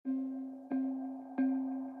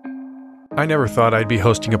I never thought I'd be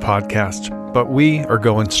hosting a podcast, but we are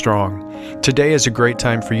going strong. Today is a great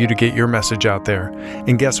time for you to get your message out there.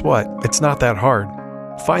 And guess what? It's not that hard.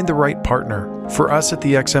 Find the right partner. For us at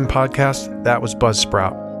the XM Podcast, that was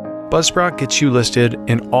Buzzsprout. Buzzsprout gets you listed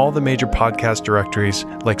in all the major podcast directories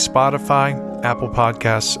like Spotify, Apple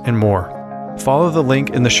Podcasts, and more. Follow the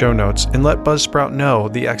link in the show notes and let Buzzsprout know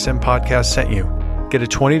the XM Podcast sent you. Get a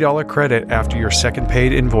 $20 credit after your second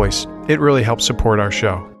paid invoice. It really helps support our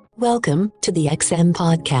show. Welcome to the XM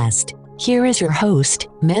Podcast. Here is your host,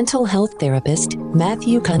 mental health therapist,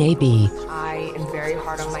 Matthew Kanabe. I am very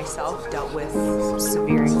hard on myself, dealt with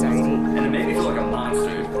severe anxiety. And it made me feel like a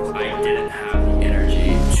monster. I didn't have the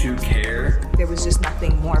energy to care. There was just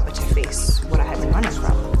nothing more but to face what I had been running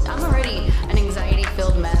from. I'm already an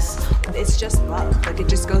anxiety-filled mess. It's just love. It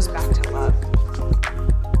just goes back to love.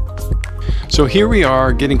 So here we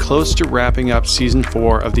are, getting close to wrapping up Season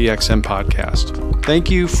 4 of the XM Podcast.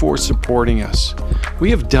 Thank you for supporting us.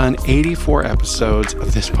 We have done 84 episodes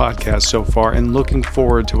of this podcast so far and looking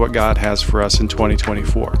forward to what God has for us in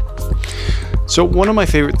 2024. So one of my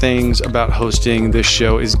favorite things about hosting this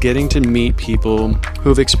show is getting to meet people who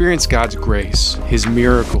have experienced God's grace, His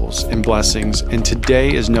miracles and blessings, and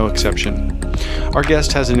today is no exception. Our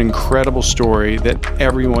guest has an incredible story that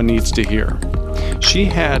everyone needs to hear. She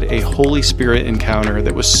had a Holy Spirit encounter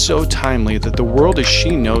that was so timely that the world as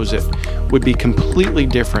she knows it would be completely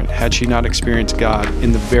different had she not experienced God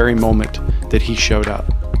in the very moment that He showed up.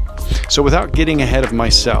 So without getting ahead of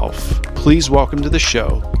myself, please welcome to the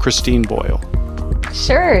show, Christine Boyle.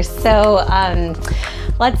 Sure. So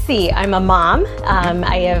let's see. I'm a mom.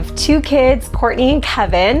 I have two kids, Courtney and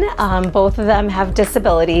Kevin. Both of them have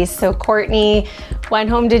disabilities. So Courtney went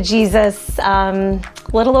home to Jesus a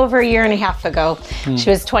little over a year and a half ago. She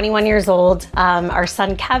was 21 years old. Our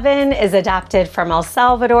son Kevin is adopted from El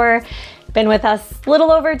Salvador. Been with us a little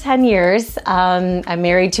over 10 years. I'm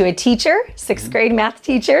married to a teacher, sixth grade math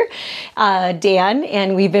teacher, Dan,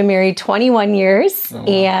 and we've been married 21 years. Oh, wow.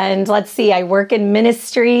 And let's see, I work in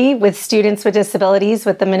ministry with students with disabilities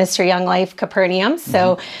with the Ministry Young Life Capernaum.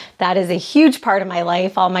 So that is a huge part of my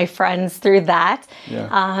life, all my friends through that. Yeah.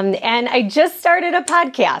 And I just started a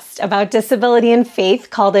podcast about disability and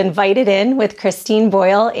faith called Invited In with Christine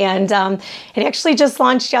Boyle. And it actually just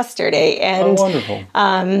launched yesterday. And, wonderful.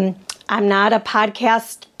 I'm not a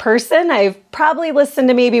podcast person. I've probably listened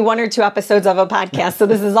to maybe one or two episodes of a podcast. So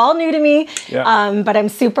this is all new to me. Yeah. But I'm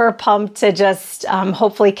super pumped to just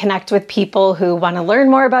hopefully connect with people who want to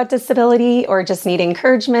learn more about disability or just need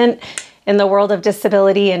encouragement in the world of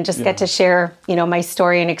disability and just get to share, my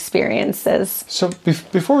story and experiences. So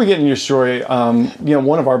before we get into your story,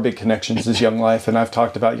 one of our big connections is Young Life, and I've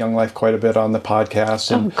talked about Young Life quite a bit on the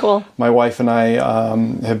podcast. And cool. My wife and I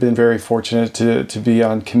have been very fortunate to be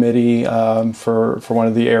on committee for one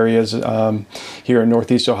of the areas here in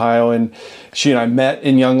Northeast Ohio, and she and I met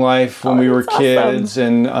in Young Life when we were kids,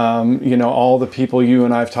 awesome. And all the people you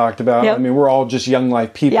and I have talked about. Yep. I mean, we're all just Young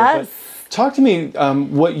Life people. Yes. But talk to me,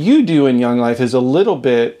 what you do in Young Life is a little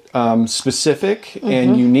bit specific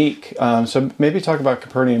and unique. So maybe talk about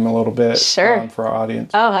Capernaum a little bit for our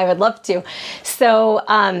audience. Oh, I would love to. So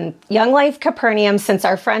Young Life Capernaum, since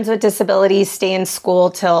our friends with disabilities stay in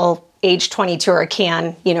school till age 22 or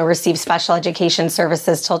can, receive special education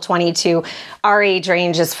services till 22, our age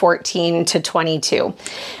range is 14 to 22.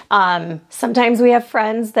 Sometimes we have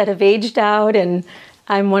friends that have aged out, and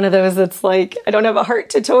I'm one of those that's like, I don't have a heart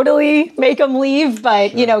to totally make them leave, but,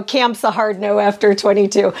 camp's a hard no after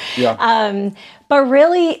 22. Yeah. But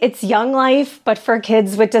really, it's Young Life, but for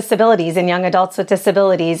kids with disabilities and young adults with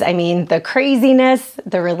disabilities. I mean, the craziness,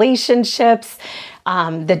 the relationships,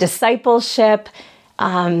 the discipleship.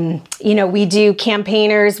 We do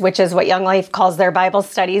campaigners, which is what Young Life calls their Bible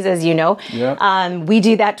studies, as you know. Yeah. We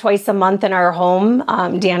do that twice a month in our home,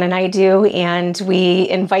 Dan and I do, and we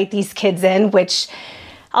invite these kids in, which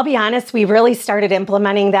I'll be honest, we really started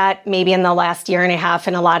implementing that maybe in the last year and a half,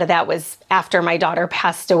 and a lot of that was after my daughter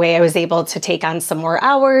passed away. I was able to take on some more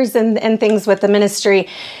hours and things with the ministry.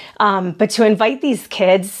 But to invite these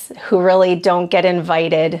kids who really don't get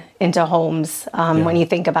invited into homes, when you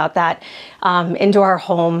think about that, into our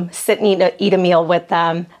home, sit and eat a meal with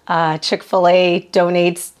them. Chick-fil-A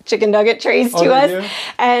donates chicken nugget trays to us. Do?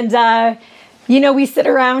 And, we sit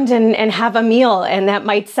around and have a meal, and that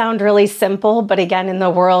might sound really simple, but again, in the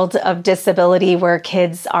world of disability where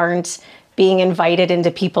kids aren't being invited into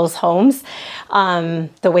people's homes,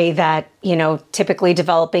 the way that typically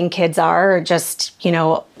developing kids are, or just,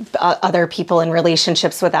 other people in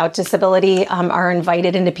relationships without disability are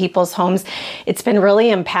invited into people's homes. It's been really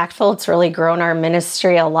impactful. It's really grown our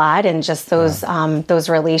ministry a lot, and just those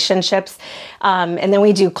relationships. And then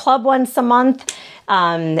we do club once a month.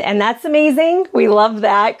 And that's amazing. We love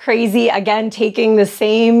that. Crazy. Again, taking the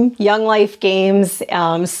same Young Life games,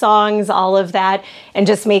 songs, all of that, and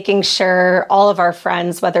just making sure all of our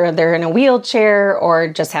friends, whether they're in a wheelchair or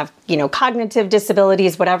just have, cognitive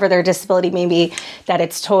disabilities, whatever their disability may be, that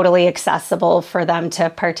it's totally accessible for them to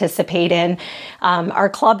participate in. Our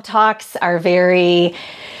club talks are very...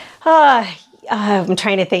 I'm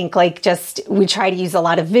trying to think, we try to use a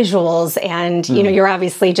lot of visuals, and, you're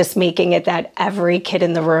obviously just making it that every kid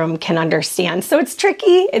in the room can understand. So it's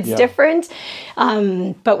tricky, it's different.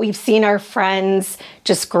 But we've seen our friends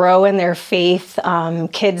just grow in their faith.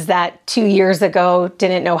 Kids that 2 years ago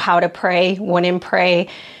didn't know how to pray, wouldn't pray,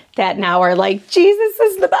 that now are like, Jesus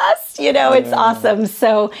is the best, it's awesome.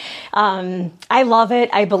 So I love it.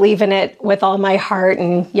 I believe in it with all my heart,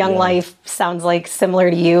 and Young Life sounds like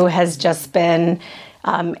similar to you, has just been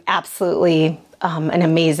absolutely an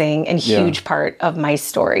amazing and huge part of my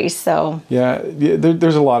story. So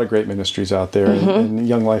there's a lot of great ministries out there, and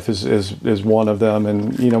Young Life is one of them.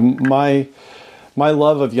 And, my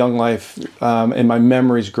love of Young Life and my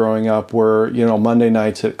memories growing up were, Monday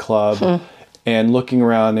nights at club. And looking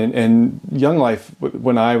around, and Young Life,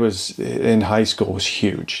 when I was in high school, was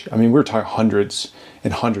huge. I mean, we were talking hundreds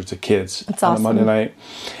and hundreds of kids. That's awesome. On a Monday night.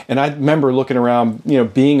 And I remember looking around,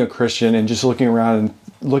 being a Christian, and just looking around and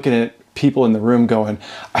looking at people in the room going,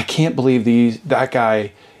 I can't believe that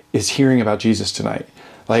guy is hearing about Jesus tonight.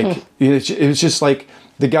 Like, it was just like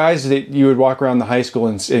the guys that you would walk around the high school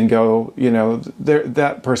and go,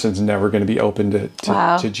 that person's never going to be open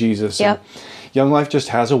to Jesus. Yep. And Young Life just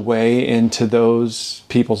has a way into those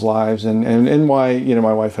people's lives, and why,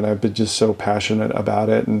 my wife and I have been just so passionate about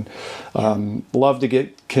it, and love to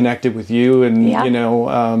get connected with you. And,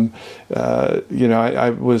 I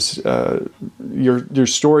was, your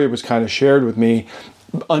story was kind of shared with me,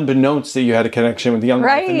 unbeknownst that you had a connection with the Young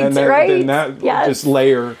Life, and then that just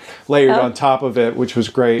layered on top of it, which was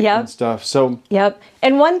great and stuff. So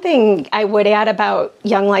and one thing I would add about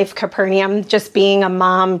Young Life Capernaum, just being a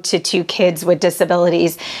mom to 2 kids with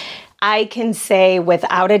disabilities, I can say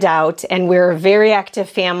without a doubt, and we're a very active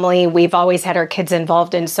family, we've always had our kids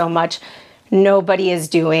involved in so much, nobody is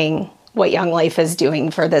doing what Young Life is doing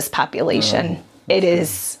for this population. It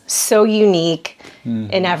is so unique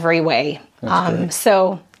in every way.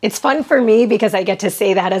 So it's fun for me because I get to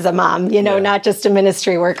say that as a mom, not just a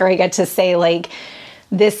ministry worker. I get to say,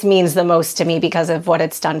 this means the most to me because of what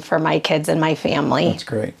it's done for my kids and my family. That's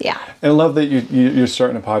great. Yeah. And I love that you're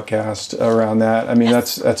starting a podcast around that. I mean,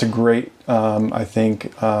 that's a great, I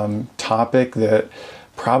think, topic that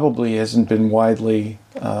probably hasn't been widely,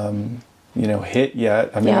 hit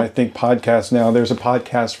yet. I mean, I think podcasts now, there's a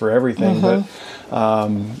podcast for everything, but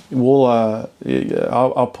I'll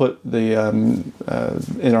put the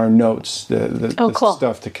in our notes the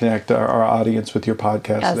stuff to connect our audience with your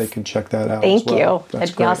podcast, so they can check that out. Thank as well. you.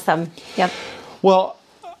 That'd be awesome. Yep. Well,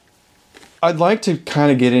 I'd like to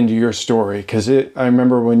kind of get into your story, because I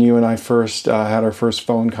remember when you and I first had our first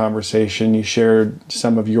phone conversation, you shared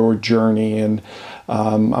some of your journey, and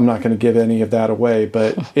I'm not going to give any of that away,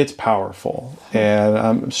 but it's powerful, and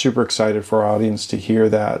I'm super excited for our audience to hear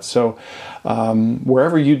that. So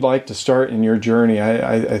wherever you'd like to start in your journey,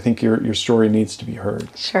 I think your story needs to be heard.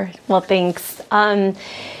 Sure. Well, thanks.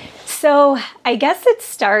 So I guess it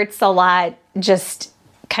starts a lot just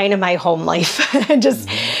kind of my home life. Just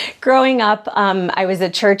growing up, I was a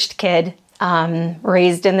church kid,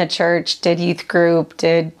 raised in the church, did youth group,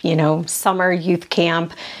 did, summer youth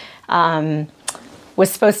camp, was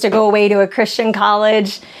supposed to go away to a Christian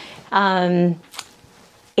college. But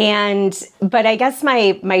I guess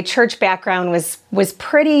my church background was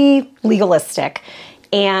pretty legalistic,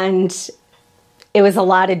 and it was a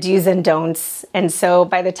lot of do's and don'ts. And so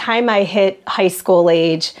by the time I hit high school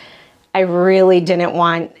age, I really didn't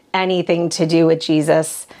want anything to do with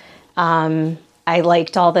Jesus. I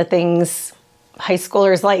liked all the things high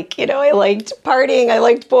schoolers like, I liked partying, I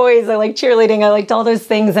liked boys, I liked cheerleading, I liked all those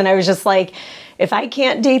things. And I was just like, if I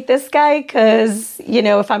can't date this guy, because,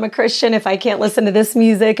 if I'm a Christian, if I can't listen to this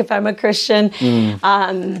music, if I'm a Christian.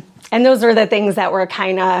 And those are the things that were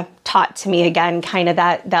kind of taught to me, again, kind of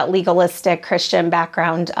that legalistic Christian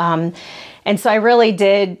background. And so I really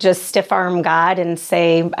did just stiff arm God and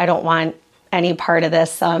say, I don't want any part of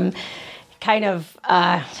this. A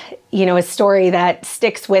story that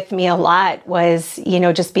sticks with me a lot was,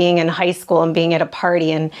 just being in high school and being at a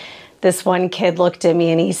party and this one kid looked at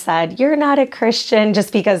me and he said, "You're not a Christian,"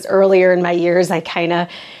 just because earlier in my years, I kind of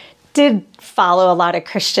did follow a lot of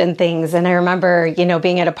Christian things. And I remember,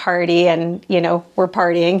 being at a party and, we're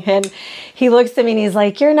partying, and he looks at me and he's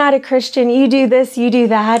like, "You're not a Christian. You do this, you do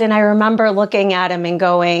that." And I remember looking at him and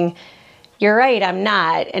going, "You're right, I'm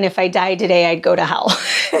not. And if I died today, I'd go to hell."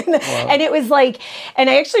 Wow. And it was like, and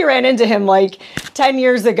I actually ran into him like 10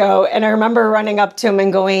 years ago. And I remember running up to him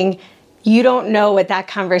and going, "You don't know what that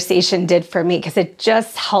conversation did for me," because it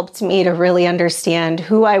just helped me to really understand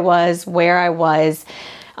who I was, where I was.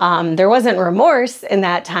 There wasn't remorse in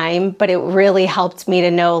that time, but it really helped me to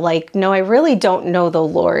know, like, no, I really don't know the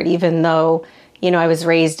Lord, even though, I was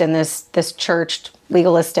raised in this church,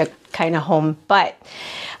 legalistic kind of home. But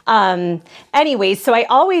anyway, so I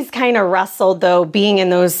always kind of wrestled, though, being in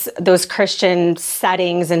those Christian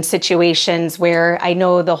settings and situations where I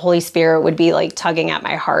know the Holy Spirit would be like tugging at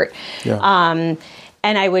my heart. Yeah.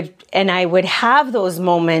 And I would have those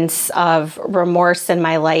moments of remorse in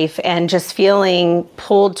my life and just feeling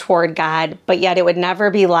pulled toward God, but yet it would never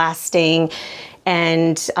be lasting.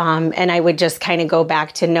 And I would just kind of go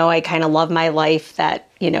back to, no, I kind of love my life, that,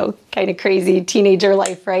 kind of crazy teenager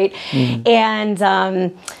life, right? Mm-hmm.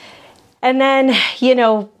 And then,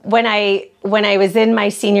 when I was in my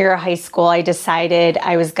senior year of high school, I decided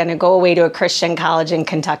I was going to go away to a Christian college in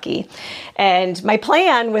Kentucky. And my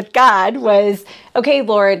plan with God was, okay,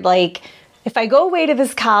 Lord, like, if I go away to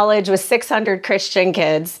this college with 600 Christian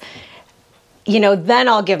kids, then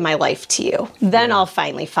I'll give my life to you. Then I'll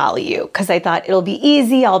finally follow you. Because I thought it'll be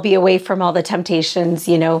easy. I'll be away from all the temptations,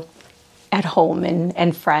 at home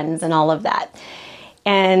and friends and all of that.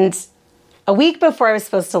 And a week before I was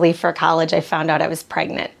supposed to leave for college, I found out I was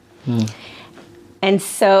pregnant. And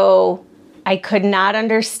so I could not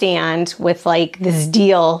understand, with like this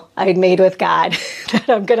deal I'd made with God, that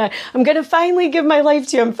I'm gonna finally give my life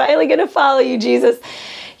to you. I'm finally gonna follow you, Jesus.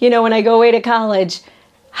 When I go away to college,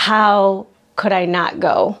 how could I not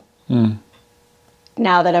go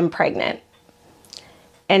now that I'm pregnant?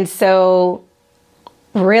 And so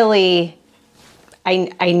really,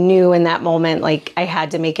 I knew in that moment, like, I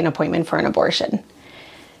had to make an appointment for an abortion.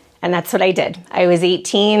 And that's what I did. I was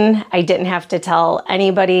 18. I didn't have to tell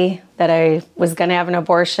anybody that I was going to have an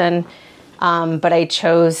abortion. But I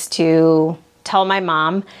chose to tell my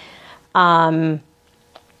mom. And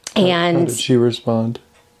how did she respond?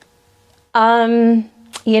 I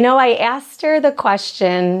asked her the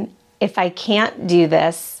question, if I can't do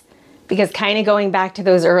this, because kind of going back to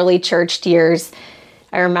those early church years,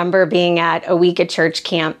 I remember being at a week at church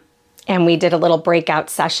camp, and we did a little breakout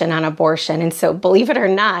session on abortion. And so, believe it or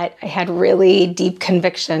not, I had really deep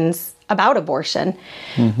convictions about abortion.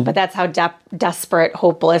 Mm-hmm. But that's how desperate,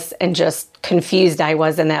 hopeless, and just confused I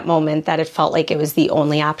was in that moment, that it felt like it was the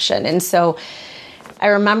only option. And so I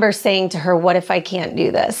remember saying to her, "What if I can't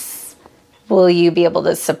do this? Will you be able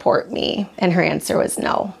to support me?" And her answer was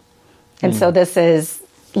no. And so this is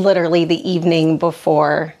literally the evening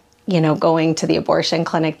before, going to the abortion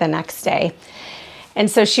clinic the next day. And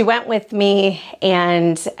so she went with me,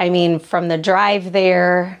 and from the drive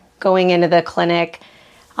there, going into the clinic,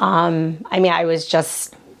 I was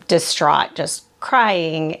just distraught, just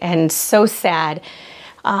crying and so sad.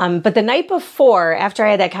 But the night before, after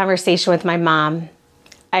I had that conversation with my mom,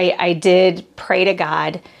 I did pray to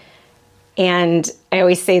God. And I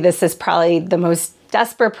always say this is probably the most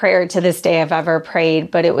desperate prayer to this day I've ever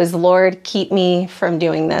prayed, but it was, "Lord, keep me from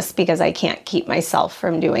doing this, because I can't keep myself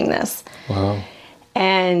from doing this." Wow.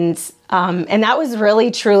 And that was really,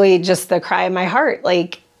 truly just the cry of my heart.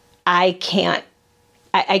 Like, I can't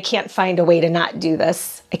find a way to not do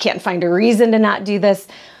this. I can't find a reason to not do this.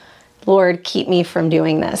 Lord, keep me from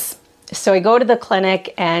doing this. So I go to the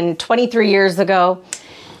clinic, and 23 years ago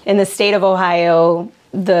in the state of Ohio,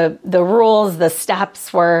 the rules, the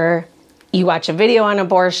steps were, you watch a video on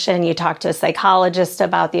abortion, you talk to a psychologist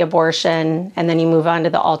about the abortion, and then you move on to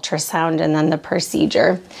the ultrasound and then the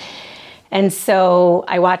procedure. And so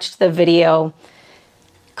I watched the video,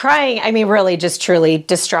 crying, really just truly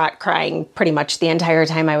distraught, crying pretty much the entire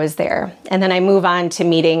time I was there. And then I move on to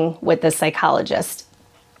meeting with the psychologist.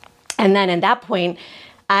 And then at that point,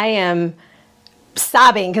 I am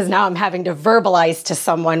sobbing, because now I'm having to verbalize to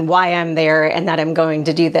someone why I'm there and that I'm going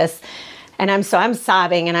to do this. And I'm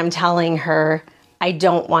sobbing, and I'm telling her, I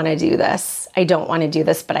don't want to do this. I don't want to do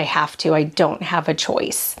this, but I have to. I don't have a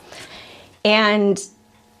choice. And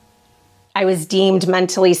I was deemed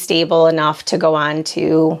mentally stable enough to go on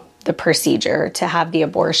to the procedure, to have the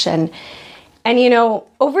abortion. And,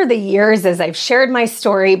 over the years, as I've shared my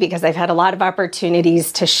story, because I've had a lot of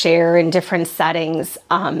opportunities to share in different settings,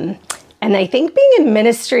 And I think being in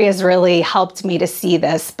ministry has really helped me to see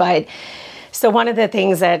this. But so one of the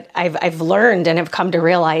things that I've learned and have come to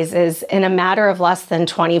realize is in a matter of less than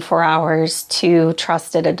 24 hours, 2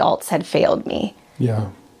 trusted adults had failed me. Yeah.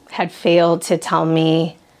 Had failed to tell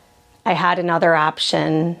me I had another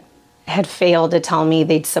option, had failed to tell me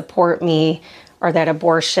they'd support me, or that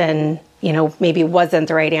abortion, maybe wasn't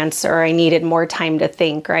the right answer, or I needed more time to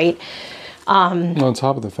think, right? On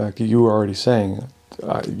top of the fact that you were already saying,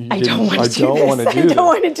 I don't want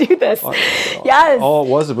to do this. Yes.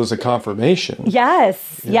 All it was a confirmation.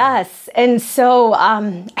 Yes. And so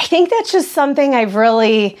I think that's just something I've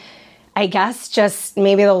really, I guess, just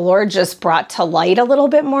maybe the Lord just brought to light a little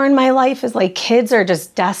bit more in my life, is like kids are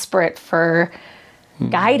just desperate for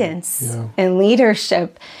guidance and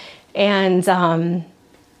leadership. And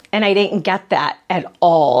I didn't get that at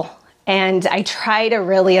all. And I try to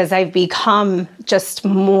really, as I've become just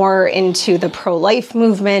more into the pro-life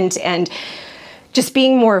movement and just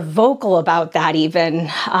being more vocal about that even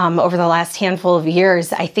over the last handful of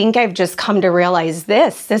years, I think I've just come to realize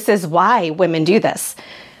this is why women do this.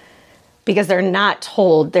 Because they're not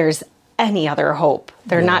told there's any other hope.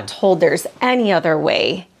 They're not told there's any other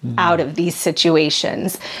way out of these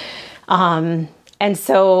situations. And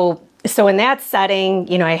so in that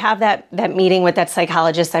setting, I have that meeting with that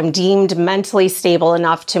psychologist. I'm deemed mentally stable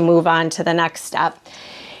enough to move on to the next step.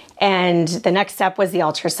 And the next step was the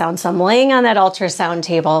ultrasound. So I'm laying on that ultrasound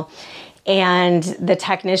table and the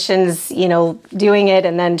technician's, doing it.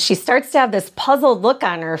 And then she starts to have this puzzled look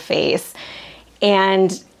on her face.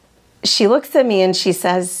 And she looks at me and she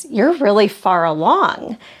says, "You're really far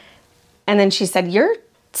along." And then she said, "You're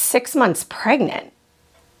 6 months pregnant."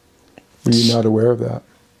 Were you not aware of that?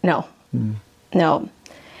 No. No.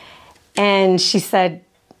 And she said,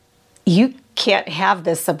 "You can't have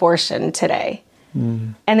this abortion today."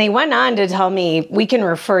 And they went on to tell me, "We can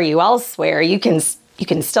refer you elsewhere. You can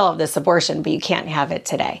still have this abortion, but you can't have it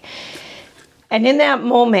today." And in that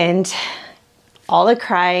moment, all the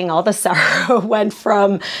crying, all the sorrow went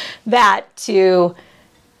from that to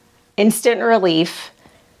instant relief.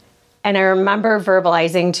 And I remember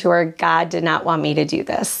verbalizing to her, God did not want me to do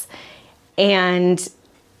this. And,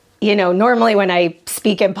 normally when I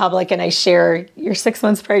speak in public and I share, "You're 6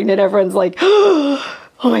 months pregnant," everyone's like, "Oh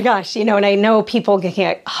my gosh," and I know people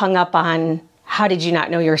get hung up on, how did you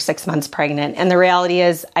not know you were 6 months pregnant? And the reality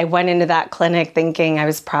is I went into that clinic thinking I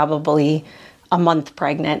was probably a month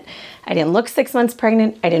pregnant. I didn't look 6 months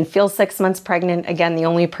pregnant. I didn't feel 6 months pregnant. Again, the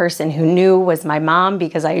only person who knew was my mom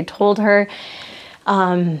because I had told her.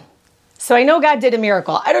 So I know God did a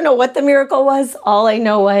miracle. I don't know what the miracle was. All I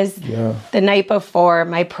know was the night before,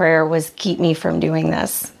 my prayer was, "Keep me from doing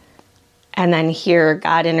this." And then here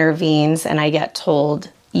God intervenes and I get told,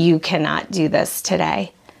 "You cannot do this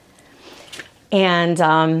today." And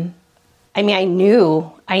I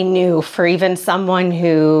knew for even someone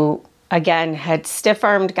who, again, had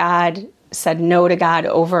stiff-armed God, said no to God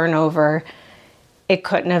over and over, it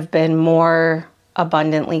couldn't have been more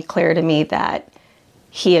abundantly clear to me that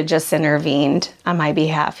He had just intervened on my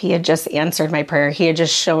behalf. He had just answered my prayer. He had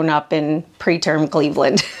just shown up in preterm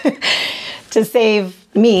Cleveland to save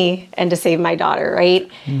me and to save my daughter,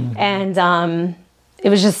 right? And it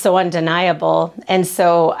was just so undeniable. And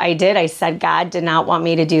so I said, God did not want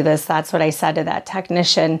me to do this. That's what I said to that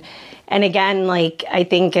technician. And again, I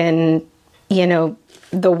think in,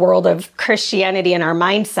 the world of Christianity and our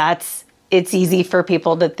mindsets, it's easy for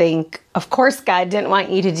people to think, of course, God didn't want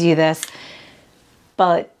you to do this.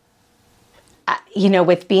 But,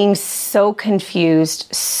 with being so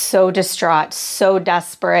confused, so distraught, so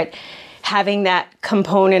desperate, having that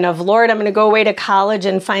component of, Lord, I'm going to go away to college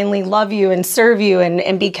and finally love you and serve you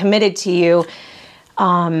and be committed to you.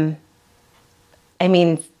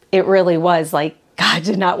 It really was like, God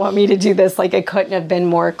did not want me to do this. It couldn't have been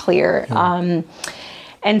more clear.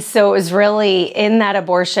 And so it was really in that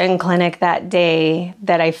abortion clinic that day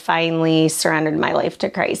that I finally surrendered my life to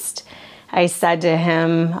Christ. I said to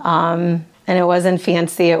him, and it wasn't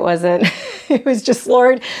fancy, it was just,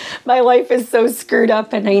 "Lord, my life is so screwed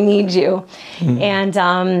up and I need you." And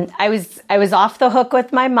I was off the hook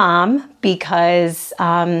with my mom because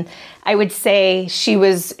I would say I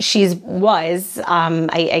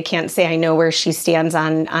can't say I know where she stands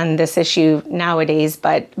on this issue nowadays,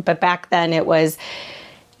 but back then it was,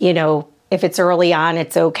 if it's early on,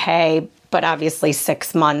 it's okay, but obviously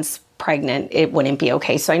 6 months pregnant, it wouldn't be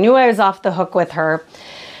okay. So I knew I was off the hook with her.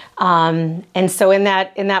 And so in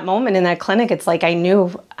that moment in that clinic, it's like I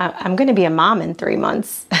knew I'm going to be a mom in 3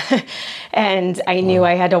 months. And I knew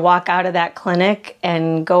I had to walk out of that clinic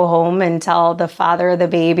and go home and tell the father of the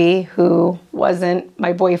baby, who wasn't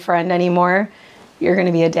my boyfriend anymore, you're going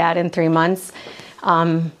to be a dad in 3 months.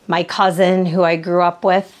 My cousin, who I grew up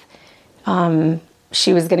with,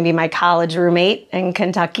 she was going to be my college roommate in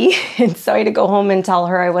Kentucky. And so I had to go home and tell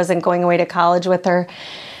her I wasn't going away to college with her.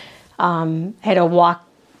 I had to walk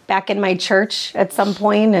back in my church at some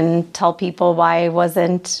point and tell people why I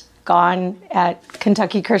wasn't gone at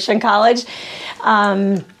Kentucky Christian College.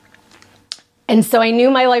 And so I knew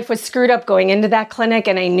my life was screwed up going into that clinic.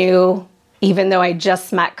 And I knew, even though I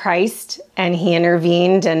just met Christ and he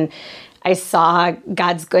intervened and I saw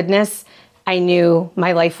God's goodness, I knew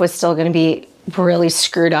my life was still going to be really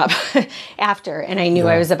screwed up after. And I knew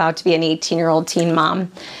I was about to be an 18-year-old teen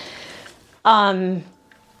mom.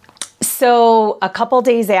 So a couple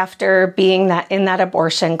days after being in that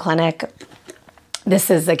abortion clinic, this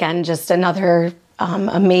is, again, just another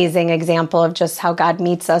amazing example of just how God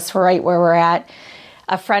meets us right where we're at.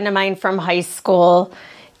 A friend of mine from high school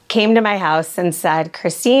came to my house and said,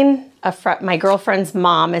 Christine, my girlfriend's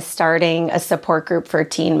mom is starting a support group for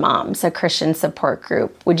teen moms, a Christian support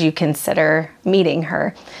group. Would you consider meeting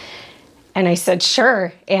her? And I said,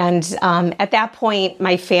 sure. And at that point,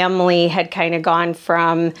 my family had kind of gone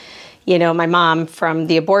from, my mom from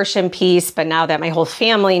the abortion piece, but now that my whole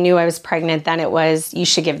family knew I was pregnant, then it was, you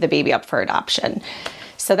should give the baby up for adoption.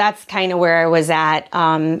 So that's kind of where I was at,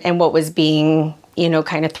 and what was being,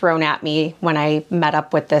 kind of thrown at me when I met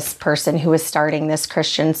up with this person who was starting this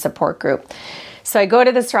Christian support group. So I go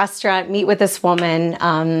to this restaurant, meet with this woman,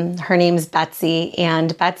 her name's Betsy,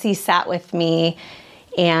 and Betsy sat with me,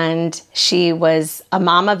 and she was a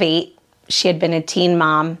mom of 8. She had been a teen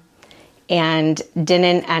mom and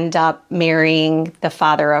didn't end up marrying the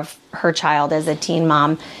father of her child as a teen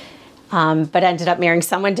mom, but ended up marrying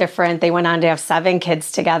someone different. They went on to have 7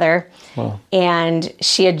 kids together. Wow. And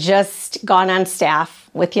she had just gone on staff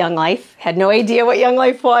with Young Life, had no idea what Young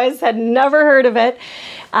Life was, had never heard of it,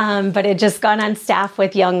 but had just gone on staff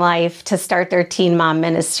with Young Life to start their teen mom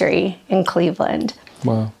ministry in Cleveland.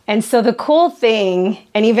 Wow. And so the cool thing,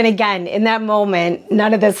 and even again, in that moment,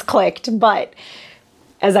 none of this clicked, but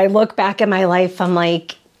as I look back at my life, I'm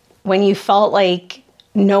like, when you felt like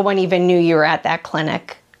no one even knew you were at that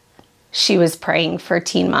clinic, she was praying for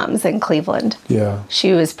teen moms in Cleveland. Yeah.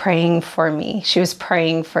 She was praying for me. She was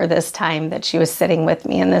praying for this time that she was sitting with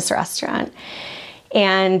me in this restaurant.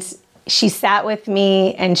 And she sat with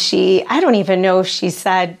me, and I don't even know if she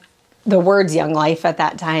said the words Young Life at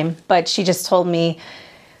that time, but she just told me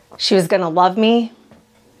she was going to love me.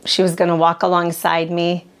 She was going to walk alongside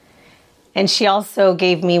me. And she also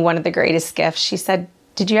gave me one of the greatest gifts. She said,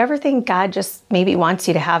 did you ever think God just maybe wants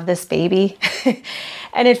you to have this baby?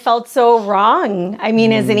 And it felt so wrong. I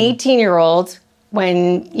mean, as an 18-year-old,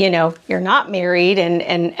 when, you're not married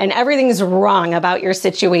and everything's wrong about your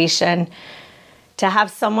situation, to have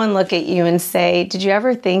someone look at you and say, did you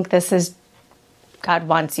ever think God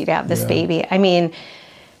wants you to have this baby? I mean,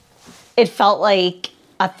 it felt like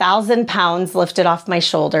 1,000 pounds lifted off my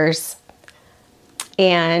shoulders.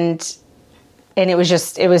 And it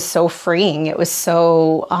was so freeing. It was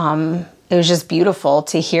so, it was just beautiful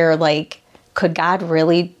to hear, could God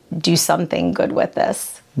really do something good with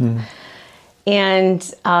this? Mm.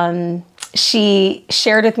 And she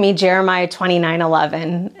shared with me Jeremiah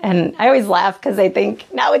 29:11. And I always laugh because I think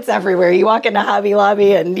now it's everywhere. You walk into Hobby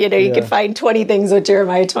Lobby and, you can find 20 things with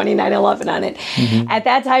Jeremiah 29:11 on it. Mm-hmm. At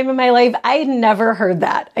that time in my life, I had never heard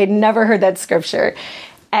that. I'd never heard that scripture.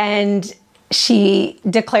 And she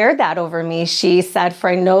declared that over me. She said, for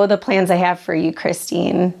I know the plans I have for you,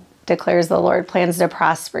 Christine, declares the Lord, plans to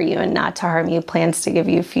prosper you and not to harm you, plans to give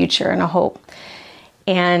you a future and a hope.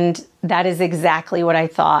 And that is exactly what I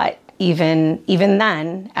thought. Even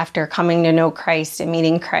then, after coming to know Christ and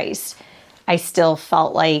meeting Christ, I still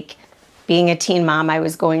felt like being a teen mom, I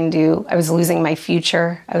was losing my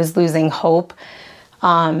future. I was losing hope.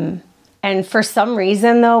 And for some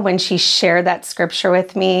reason, though, when she shared that scripture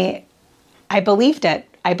with me, I believed it.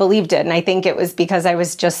 And I think it was because I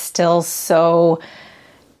was just still so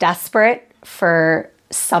desperate for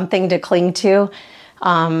something to cling to.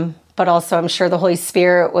 But also, I'm sure the Holy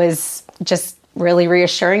Spirit was just really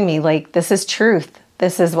reassuring me, this is truth.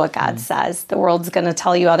 This is what God says. The world's going to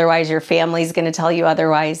tell you otherwise. Your family's going to tell you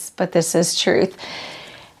otherwise. But this is truth.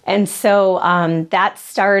 And so that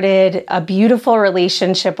started a beautiful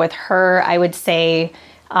relationship with her. I would say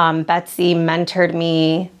Betsy mentored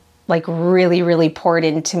me, really, really poured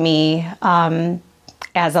into me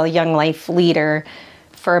as a Young Life leader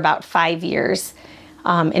for about 5 years.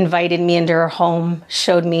 Invited me into her home,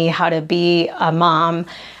 showed me how to be a mom,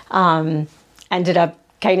 ended up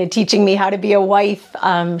kind of teaching me how to be a wife.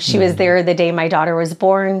 She was there the day my daughter was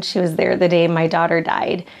born. She was there the day my daughter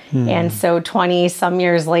died. And so 20 some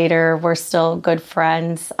years later, we're still good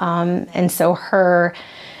friends. And so her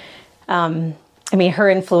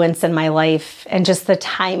influence in my life and just the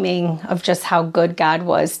timing of just how good God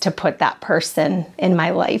was to put that person in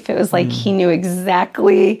my life. It was like he knew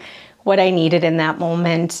exactly what I needed in that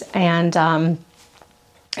moment. And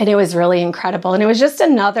it was really incredible. And it was just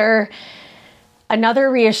another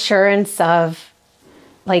reassurance of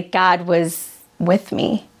like God was with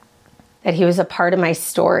me, that he was a part of my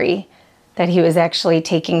story, that he was actually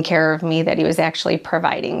taking care of me, that he was actually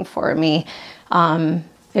providing for me.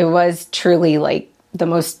 It was truly like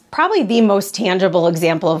probably the most tangible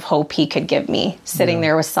example of hope he could give me, sitting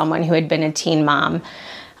there with someone who had been a teen mom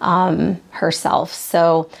herself.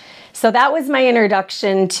 So that was my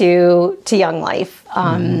introduction to Young Life.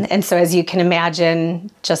 And so as you can imagine,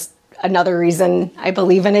 just another reason I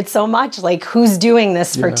believe in it so much, like who's doing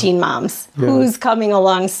this for teen moms? Who's coming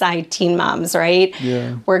alongside teen moms, right?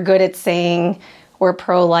 We're good at saying we're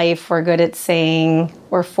pro-life. We're good at saying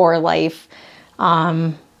we're for life.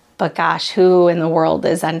 But gosh, who in the world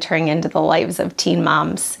is entering into the lives of teen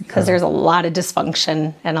moms? Because there's a lot of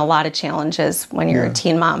dysfunction and a lot of challenges when you're a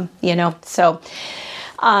teen mom,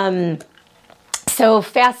 So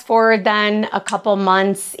fast forward then a couple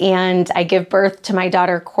months and I give birth to my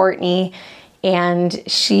daughter, Courtney, and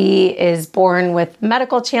she is born with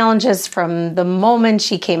medical challenges from the moment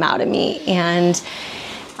she came out of me. And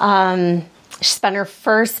she spent her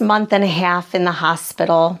first month and a half in the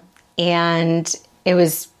hospital, and it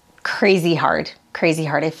was crazy hard.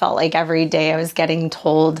 I felt like every day I was getting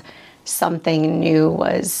told something new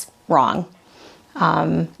was wrong.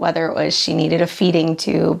 Whether it was she needed a feeding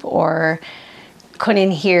tube or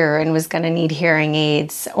couldn't hear and was going to need hearing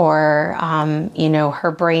aids, or,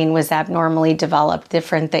 her brain was abnormally developed,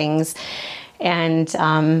 different things. And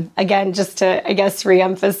again, just to, I guess,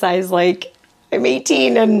 reemphasize, like, I'm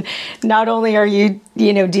 18 and not only are you,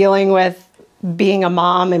 dealing with being a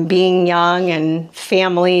mom and being young and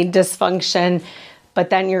family dysfunction,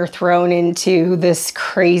 but then you're thrown into this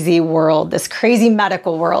crazy world, this crazy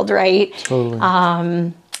medical world, right? Totally.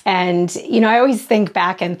 And, I always think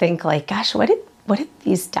back and think like, gosh, what did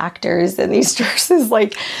these doctors and these nurses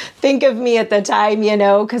like think of me at the time,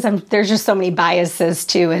 because there's just so many biases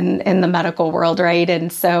too in the medical world, right?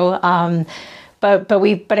 And so, but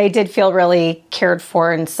I did feel really cared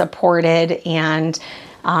for and supported, and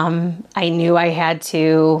I knew I had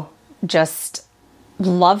to just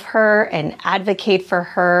love her and advocate for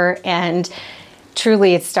her. And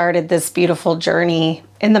truly, it started this beautiful journey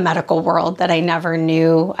in the medical world that I never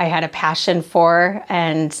knew I had a passion for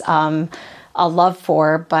and a love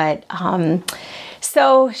for. But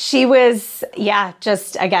so she was,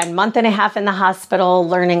 just again, month and a half in the hospital,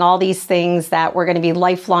 learning all these things that were going to be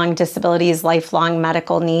lifelong disabilities, lifelong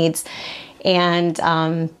medical needs. And,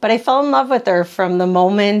 but I fell in love with her from the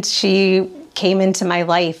moment she came into my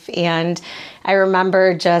life. And I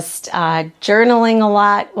remember just journaling a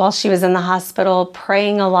lot while she was in the hospital,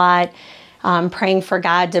 praying a lot, praying for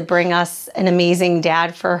God to bring us an amazing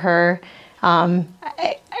dad for her.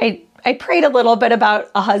 I prayed a little bit about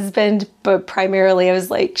a husband, but primarily I was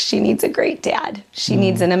like, she needs a great dad. She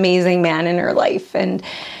needs an amazing man in her life. And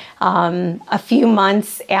a few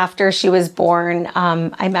months after she was born,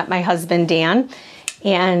 I met my husband, Dan,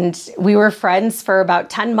 and we were friends for about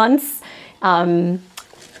 10 months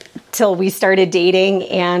till we started dating.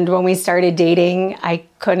 And when we started dating, I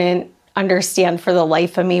couldn't understand for the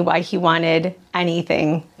life of me why he wanted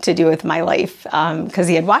anything to do with my life, because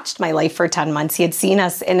he had watched my life for 10 months. He had seen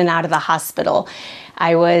us in and out of the hospital.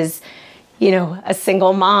 I was a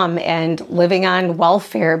single mom and living on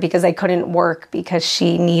welfare because I couldn't work because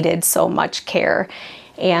she needed so much care.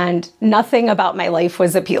 And nothing about my life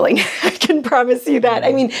was appealing. I can promise you that.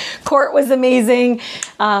 I mean, Court was amazing.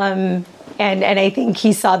 And I think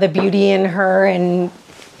he saw the beauty in her and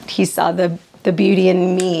he saw the beauty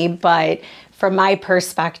in me. But from my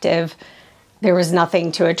perspective, there was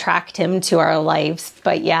nothing to attract him to our lives.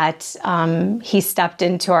 But yet he stepped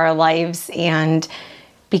into our lives and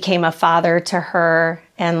became a father to her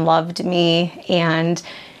and loved me. And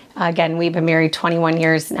again, we've been married 21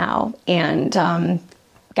 years now. And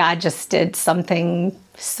God just did something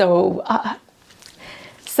so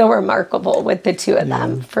remarkable with the two of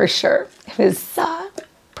them, for sure. It was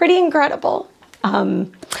pretty incredible.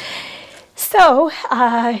 So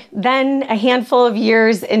then a handful of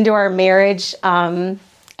years into our marriage,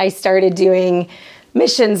 I started doing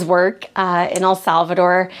missions work in El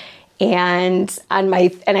Salvador. And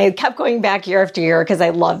I kept going back year after year because I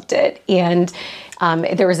loved it. And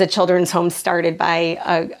There was a children's home started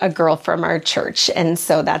by a girl from our church. And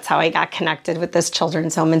so that's how I got connected with this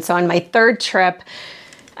children's home. And so on my third trip,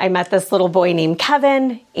 I met this little boy named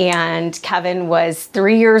Kevin, and Kevin was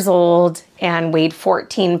 3 years old and weighed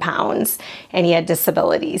 14 pounds, and he had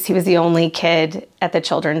disabilities. He was the only kid at the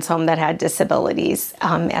children's home that had disabilities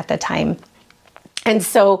at the time. And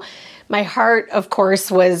so my heart, of course,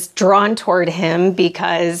 was drawn toward him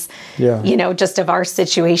because, just of our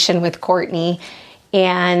situation with Courtney.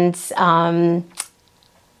 And,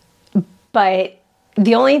 but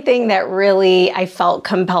the only thing that really I felt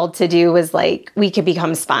compelled to do was we could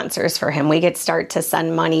become sponsors for him. We could start to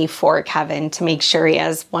send money for Kevin to make sure he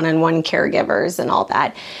has one-on-one caregivers and all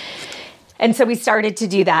that. And so we started to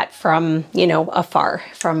do that from, afar,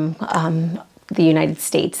 from the United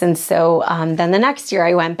States. And so then the next year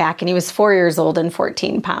I went back and he was 4 years old and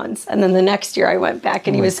 14 pounds. And then the next year I went back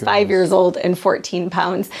and he was 5 years old and 14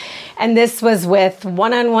 pounds. And this was with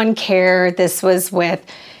one-on-one care. This was with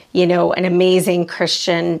an amazing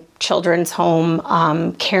Christian children's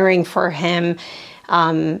home, caring for him.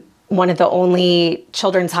 One of the only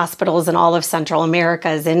children's hospitals in all of Central America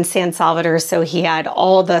is in San Salvador. So he had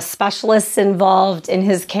all the specialists involved in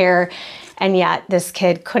his care. And yet this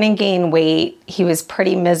kid couldn't gain weight. He was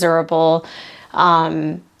pretty miserable.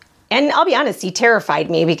 And I'll be honest, he terrified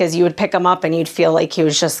me because you would pick him up and you'd feel like he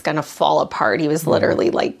was just going to fall apart. He was literally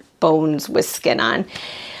like bones with skin on.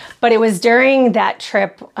 But it was during that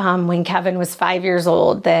trip when Kevin was 5 years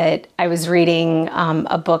old that I was reading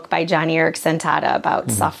a book by Johnny Erickson Tada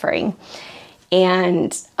about suffering.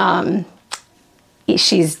 And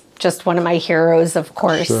she's just one of my heroes, of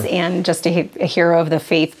course, and just a hero of the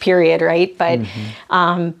faith, period, right? But,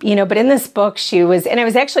 but in this book, and I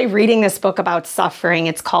was actually reading this book about suffering.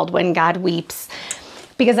 It's called When God Weeps.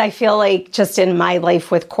 Because I feel like just in my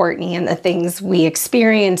life with Courtney and the things we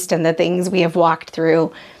experienced and the things we have walked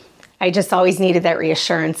through, I just always needed that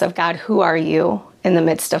reassurance of God, who are you in the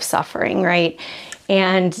midst of suffering, right?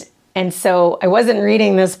 And so I wasn't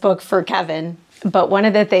reading this book for Kevin, but one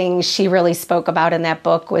of the things she really spoke about in that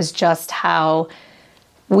book was just how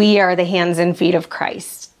we are the hands and feet of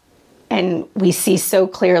Christ. And we see so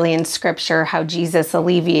clearly in Scripture how Jesus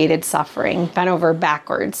alleviated suffering, bent over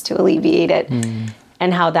backwards to alleviate it,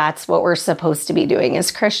 and how that's what we're supposed to be doing as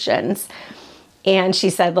Christians. And she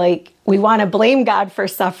said, we want to blame God for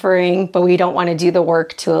suffering, but we don't want to do the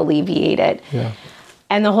work to alleviate it. Yeah.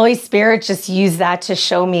 And the Holy Spirit just used that to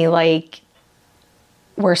show me,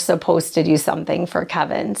 we're supposed to do something for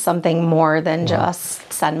Kevin, something more than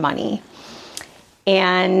just send money.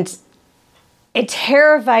 And it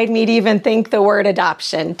terrified me to even think the word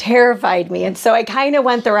adoption, terrified me. And so I kind of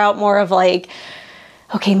went the route more of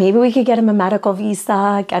okay, maybe we could get him a medical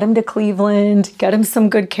visa, get him to Cleveland, get him some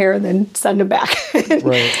good care, and then send him back.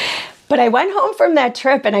 Right. But I went home from that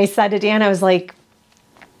trip and I said to Dan, I was like,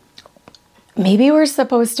 maybe we're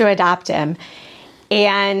supposed to adopt him.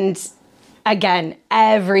 And again,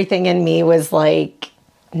 everything in me was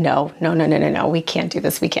no, we can't do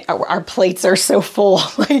this. We can't, our plates are so full.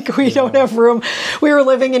 We don't have room. We were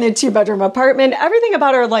living in a 2-bedroom apartment. Everything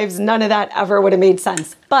about our lives, none of that ever would have made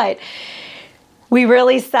sense. But we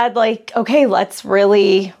really said okay, let's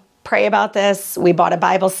really pray about this. We bought a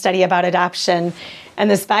Bible study about adoption. And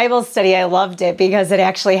this Bible study, I loved it because it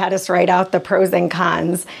actually had us write out the pros and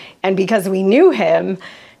cons. And because we knew him,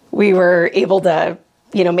 we were able to,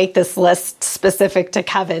 make this list specific to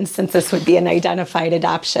Kevin, since this would be an identified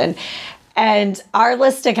adoption. And our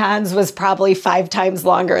list of cons was probably 5 times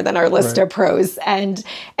longer than our list of pros. And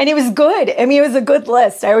it was good. I mean, it was a good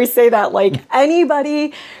list. I always say that,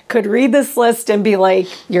 anybody could read this list and be like,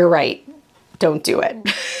 you're right, don't do it.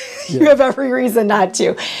 You have every reason not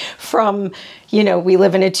to. From, we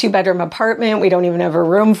live in a 2-bedroom apartment. We don't even have a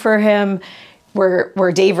room for him.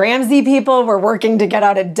 We're Dave Ramsey people. We're working to get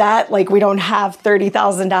out of debt. We don't have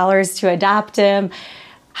 $30,000 to adopt him.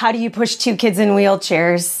 How do you push 2 kids in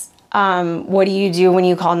wheelchairs? What do you do when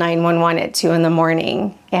you call 911 at 2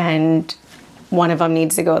 a.m. and one of them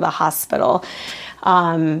needs to go to the hospital?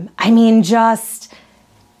 Just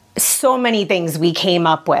so many things we came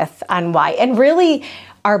up with on why. And really,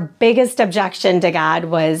 our biggest objection to God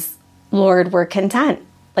was, Lord, we're content.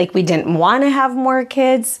 We didn't want to have more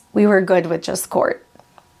kids. We were good with just Court.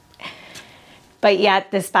 But yet,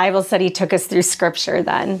 this Bible study took us through Scripture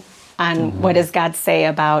then. On what does God say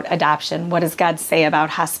about adoption? What does God say about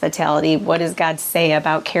hospitality? What does God say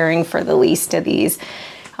about caring for the least of these?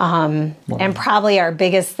 And probably our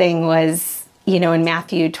biggest thing was, in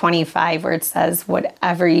Matthew 25, where it says,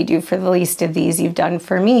 whatever you do for the least of these, you've done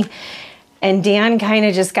for me. And Dan kind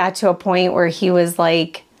of just got to a point where he was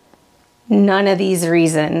like, none of these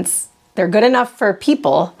reasons they're good enough for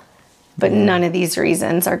people, but none of these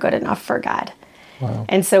reasons are good enough for God. Wow.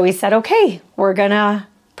 And so we said, okay, we're going to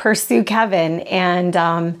pursue Kevin.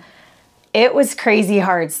 And it was crazy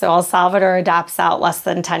hard. So El Salvador adopts out less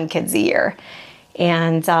than 10 kids a year.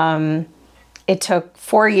 And it took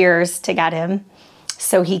 4 years to get him.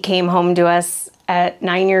 So he came home to us at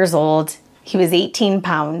 9 years old. He was 18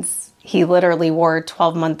 pounds. He literally wore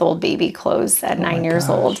 12-month-old baby clothes at 9 years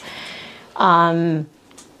old. And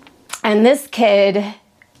this kid,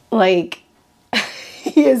 like,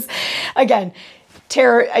 he is, again,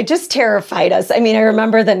 it just terrified us. I mean, I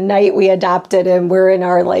remember the night we adopted him, we're in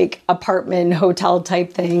our like apartment hotel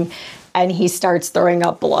type thing, and he starts throwing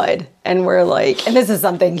up blood. And we're like, and this is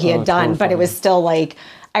something he had done, but it was still like,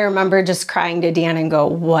 I remember just crying to Dan and go,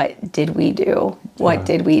 what did we do? What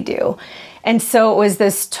did we do? And so it was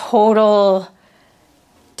this total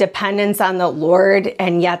dependence on the Lord,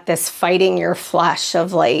 and yet this fighting your flesh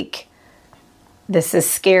of like, this is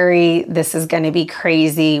scary. This is going to be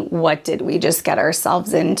crazy. What did we just get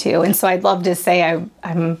ourselves into? And so I'd love to say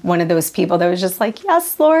I'm one of those people that was just like,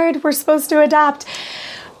 yes, Lord, we're supposed to adopt.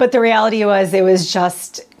 But the reality was it was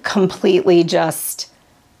just completely just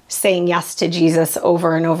saying yes to Jesus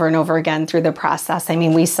over and over and over again through the process. I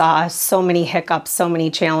mean, we saw so many hiccups, so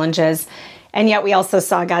many challenges, and yet we also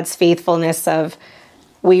saw God's faithfulness of,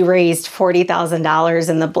 we raised $40,000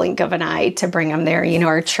 in the blink of an eye to bring him there. You know,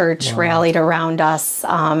 our church rallied around us.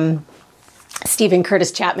 Stephen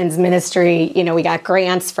Curtis Chapman's ministry, you know, we got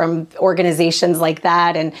grants from organizations like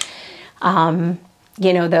that. And,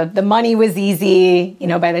 you know, the money was easy. You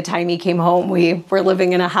know, by the time he came home, we were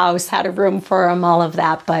living in a house, had a room for him, all of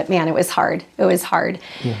that. But man, it was hard. It was hard.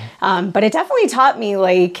 Yeah. But it definitely taught me,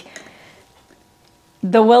 like,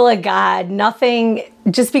 the will of God. Nothing,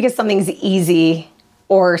 just because something's easy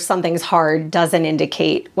or something's hard doesn't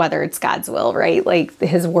indicate whether it's God's will, right? Like,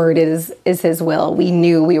 his word is his will. We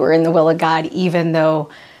knew we were in the will of God, even though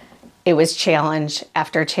it was challenge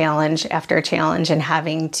after challenge after challenge, and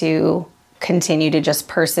having to continue to just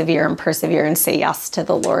persevere and say yes to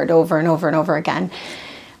the Lord over and over and over again.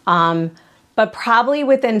 But probably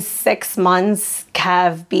within 6 months,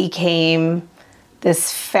 Kev became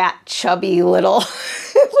this fat, chubby little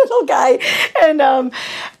guy. And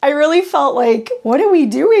I really felt like, what are we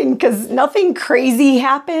doing? Because nothing crazy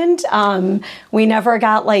happened. We never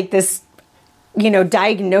got like this, you know,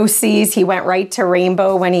 diagnoses. He went right to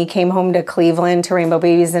Rainbow when he came home to Cleveland, to Rainbow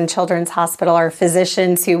Babies and Children's Hospital. Our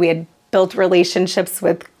physicians, who we had built relationships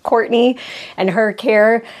with, Courtney and her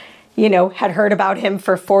care, you know, had heard about him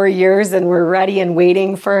for 4 years and were ready and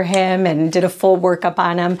waiting for him and did a full workup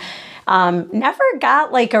on him. Never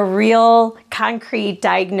got like a real concrete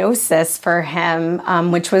diagnosis for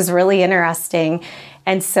him, which was really interesting.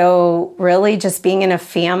 And so really just being in a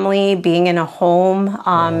family, being in a home,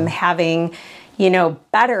 having, you know,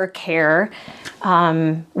 better care,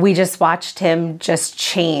 we just watched him just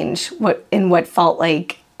change what felt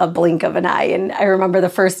like a blink of an eye. And I remember the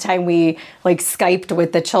first time we like Skyped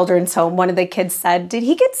with the children's home, one of the kids said, did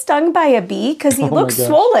he get stung by a bee? Because he looks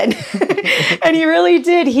swollen. And he really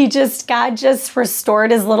did. God just restored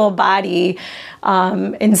his little body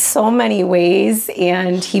in so many ways.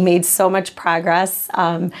 And he made so much progress.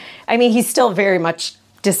 I mean, he's still very much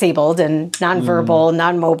disabled and nonverbal,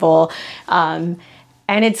 non-mobile. And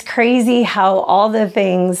it's crazy how all the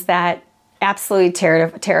things that absolutely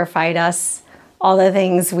terrified us, all the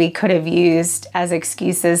things we could have used as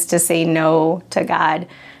excuses to say no to God,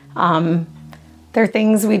 they're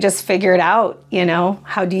things we just figured out. You know,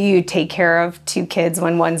 how do you take care of 2 kids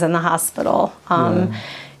when one's in the hospital?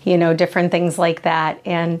 You know, different things like that.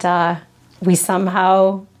 And we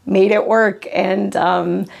somehow made it work.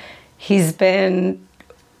 And he's been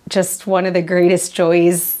just one of the greatest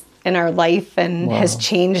joys in our life, and has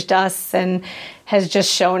changed us and has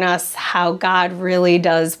just shown us how God really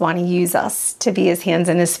does want to use us to be his hands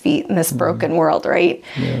and his feet in this broken world, right?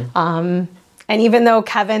 Yeah. And even though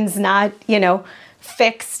Kevin's not, you know,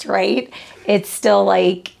 fixed, right, it's still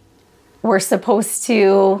like we're supposed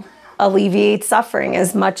to alleviate suffering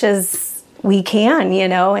as much as we can, you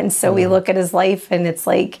know? And so we look at his life and it's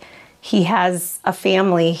like he has a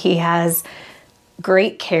family, he has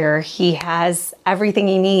great care, he has everything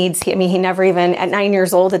he needs. He never even, at 9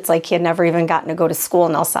 years old, it's like he had never even gotten to go to school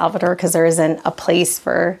in El Salvador because there isn't a place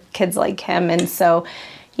for kids like him. And so,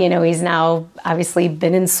 you know, he's now obviously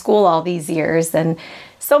been in school all these years and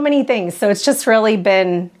so many things. So it's just really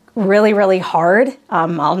been really, really hard.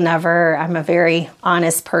 I'm a very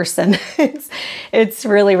honest person. It's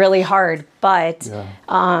really, really hard, but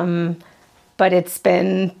it's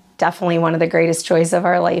been definitely one of the greatest joys of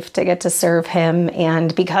our life to get to serve him.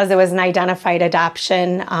 And because it was an identified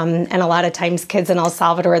adoption, and a lot of times kids in El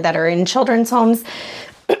Salvador that are in children's homes,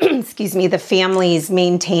 excuse me, the families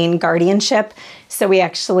maintain guardianship. So we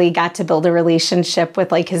actually got to build a relationship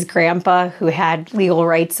with like his grandpa who had legal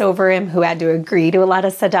rights over him, who had to agree to let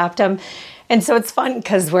us adopt him. And so it's fun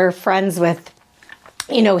because we're friends with,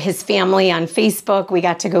 you know, his family on Facebook. We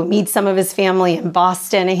got to go meet some of his family in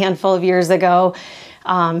Boston a handful of years ago.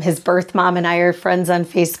 His birth mom and I are friends on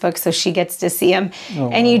Facebook, so she gets to see him. Oh,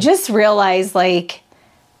 and you just realize like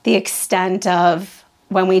the extent of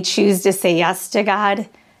when we choose to say yes to God,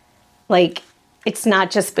 like it's not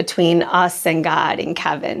just between us and God and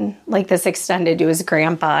Kevin. Like this extended to his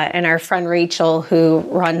grandpa and our friend Rachel, who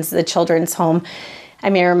runs the children's home. I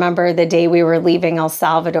mean, I remember the day we were leaving El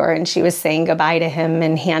Salvador and she was saying goodbye to him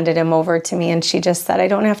and handed him over to me. And she just said, I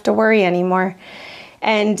don't have to worry anymore.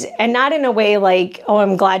 And not in a way like, oh,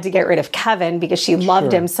 I'm glad to get rid of Kevin because she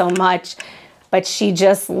loved him so much. But she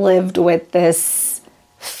just lived with this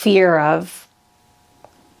fear of,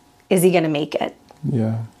 is he going to make it?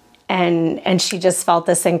 Yeah. And she just felt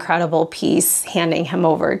this incredible peace handing him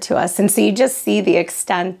over to us. And so you just see the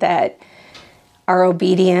extent that our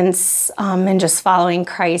obedience and just following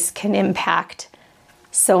Christ can impact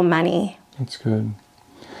so many. That's good.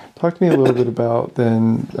 Talk to me a little bit about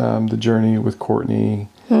then the journey with Courtney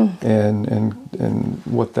and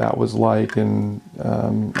what that was like. And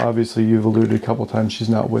obviously you've alluded a couple of times she's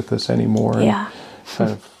not with us anymore. Yeah.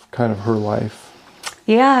 Kind of her life.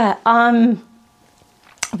 Yeah.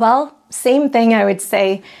 Well, same thing I would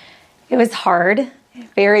say. It was hard,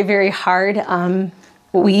 very, very hard.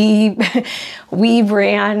 We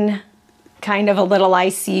ran kind of a little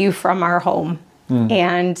ICU from our home,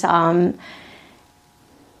 and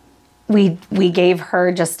we gave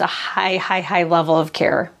her just a high level of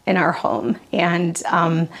care in our home. And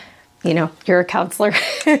you know, you're a counselor,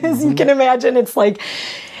 as you can imagine. It's like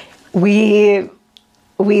we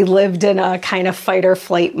lived in a kind of fight or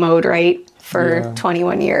flight mode, right, for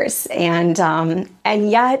 21 years, and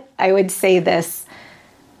yet I would say this,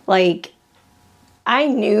 like, I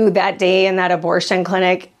knew that day in that abortion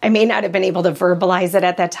clinic, I may not have been able to verbalize it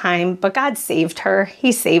at that time, but God saved her.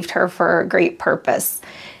 He saved her for a great purpose.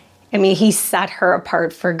 I mean, he set her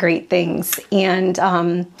apart for great things. And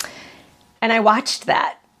I watched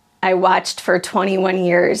that. I watched for 21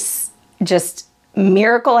 years, just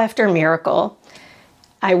miracle after miracle.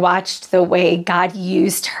 I watched the way God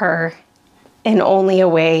used her in only a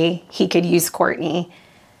way he could use Courtney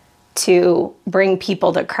to bring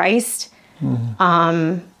people to Christ.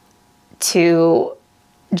 To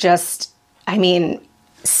just, I mean,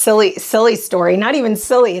 silly story, not even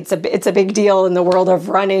silly. It's a big deal in the world of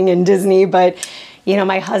running and Disney. But, you know,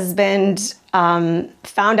 my husband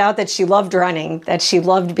found out that she loved running, that she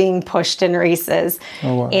loved being pushed in races.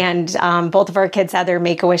 Oh, wow. And both of our kids had their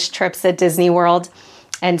Make-A-Wish trips at Disney World.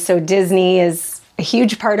 And so Disney is a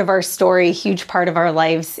huge part of our story, huge part of our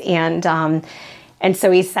lives. And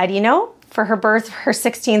so he said, you know, for her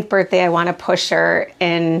 16th birthday, I want to push her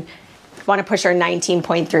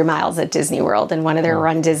 19.3 miles at Disney World in one of their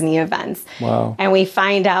Run Disney events. Wow. And we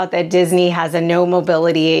find out that Disney has a no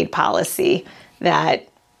mobility aid policy, that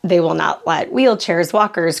they will not let wheelchairs,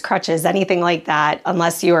 walkers, crutches, anything like that,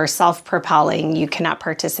 unless you are self-propelling, you cannot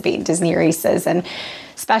participate in Disney races. And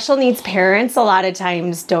special needs parents a lot of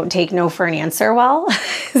times don't take no for an answer well.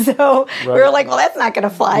 So we were like, well, that's not going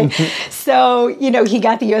to fly. So, you know, he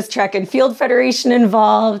got the U.S. Track and Field Federation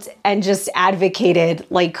involved and just advocated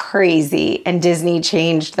like crazy. And Disney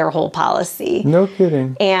changed their whole policy. No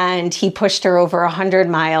kidding. And he pushed her over 100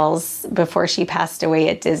 miles before she passed away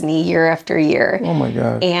at Disney year after year. Oh, my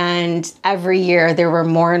God. And every year there were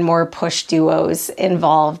more and more push duos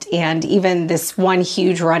involved. And even this one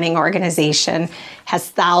huge running organization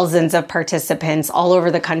has thousands of participants all over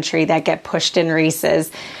the country that get pushed in races.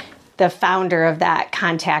 The founder of that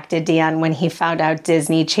contacted Dan when he found out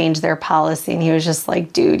Disney changed their policy, and he was just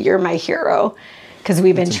like, dude, you're my hero, because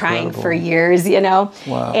we've been trying for years, you know?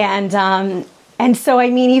 Wow. And so, I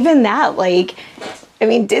mean, even that, like, I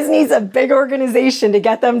mean, Disney's a big organization. To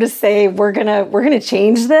get them to say, we're gonna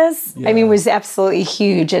change this, I mean, was absolutely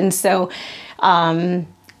huge. And so,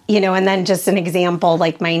 you know, and then just an example,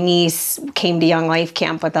 like my niece came to Young Life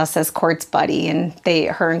Camp with us as Court's buddy, and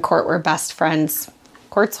her and Court were best friends,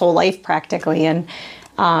 Court's whole life practically.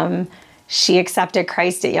 And she accepted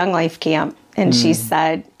Christ at Young Life Camp, and she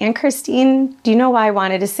said, Aunt Christine, do you know why I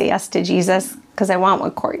wanted to say yes to Jesus? Because I want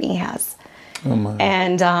what Courtney has. Oh my.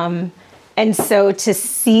 And so to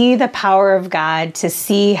see the power of God, to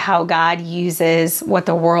see how God uses what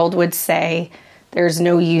the world would say there's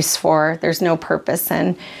no use for, there's no purpose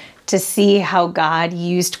in, to see how God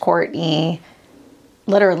used Courtney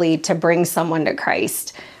literally to bring someone to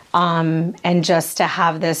Christ. And just to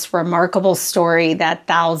have this remarkable story that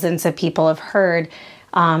thousands of people have heard.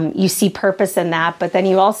 You see purpose in that, but then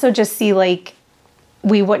you also just see, like,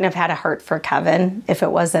 we wouldn't have had a heart for Kevin if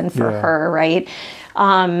it wasn't for her, right?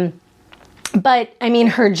 But I mean,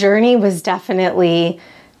 her journey was definitely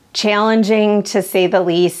challenging, to say the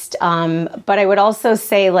least. But I would also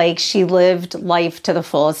say, like, she lived life to the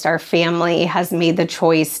fullest. Our family has made the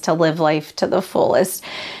choice to live life to the fullest.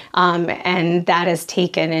 And that has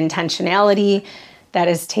taken intentionality. That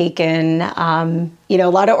has taken, a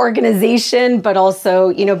lot of organization, but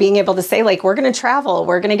also, being able to say, like, we're going to travel,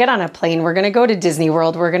 we're going to get on a plane, we're going to go to Disney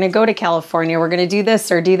World, we're going to go to California, we're going to do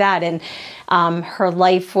this or do that. And her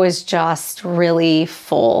life was just really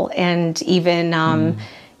full. And even,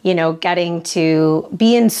 getting to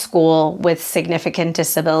be in school with significant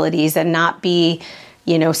disabilities and not be,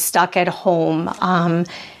 stuck at home.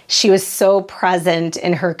 She was so present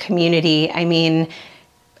in her community. I mean,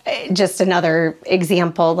 just another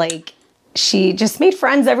example, like, she just made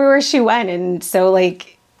friends everywhere she went. And so,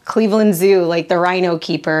 like, Cleveland Zoo, like the rhino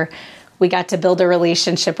keeper, we got to build a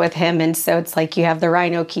relationship with him. And so it's like you have the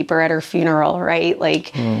rhino keeper at her funeral, right?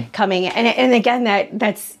 Like coming. And again,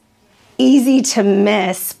 that's easy to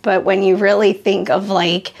miss. But when you really think of,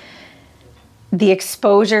 like, the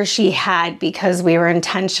exposure she had, because we were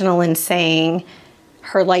intentional in saying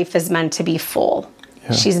her life is meant to be full.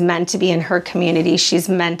 Yeah. She's meant to be in her community. She's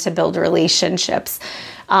meant to build relationships.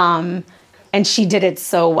 And she did it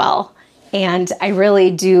so well. And I really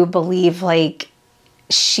do believe, like,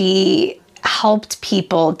 she helped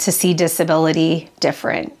people to see disability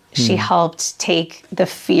different. She helped take the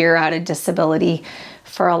fear out of disability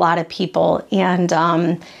for a lot of people.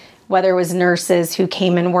 And whether it was nurses who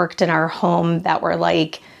came and worked in our home that were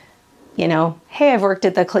like, hey, I've worked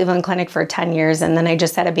at the Cleveland Clinic for 10 years and then I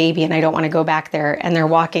just had a baby and I don't want to go back there. And they're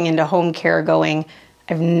walking into home care going,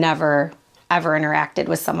 I've never, ever interacted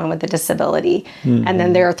with someone with a disability. Mm-hmm. And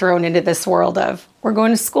then they're thrown into this world of, we're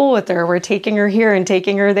going to school with her, we're taking her here and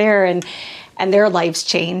taking her there. And their lives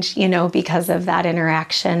change, because of that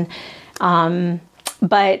interaction.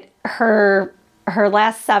 But her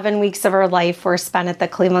last 7 weeks of her life were spent at the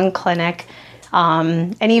Cleveland Clinic.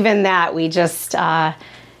 And even that, we just...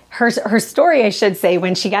 Her story, I should say,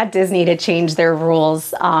 when she got Disney to change their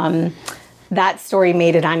rules, that story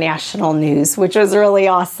made it on national news, which was really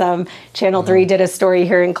awesome. Channel 3 did a story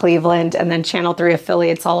here in Cleveland, and then Channel 3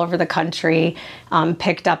 affiliates all over the country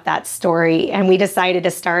picked up that story. And we decided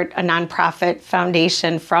to start a nonprofit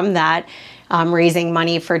foundation from that, raising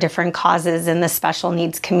money for different causes in the special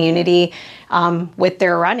needs community with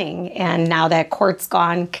their running. And now that Court's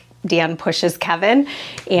gone, Dan pushes Kevin.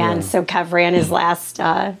 And so Kev ran his last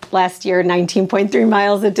year, 19.3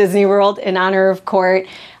 miles at Disney World in honor of Court.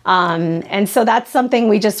 And so that's something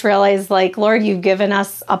we just realized, like, Lord, you've given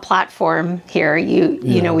us a platform here.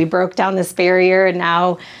 You know, we broke down this barrier and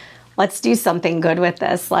now let's do something good with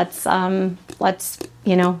this. Let's do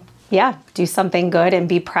something good and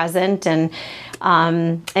be present. And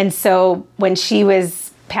so when she was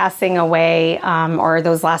passing away, or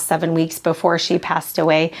those last 7 weeks before she passed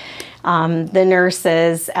away, the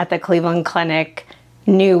nurses at the Cleveland Clinic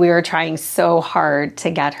knew we were trying so hard to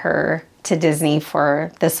get her to Disney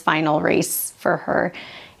for this final race for her.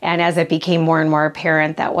 And as it became more and more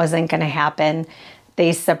apparent that wasn't going to happen,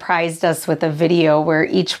 they surprised us with a video where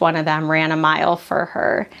each one of them ran a mile for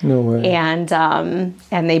her. No way. And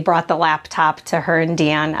they brought the laptop to her and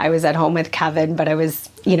Dan. I was at home with Kevin, but I was,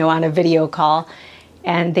 on a video call.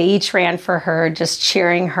 And they each ran for her, just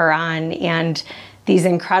cheering her on. And these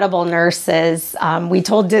incredible nurses, we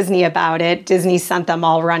told Disney about it. Disney sent them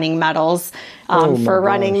all running medals for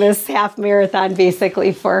running this half marathon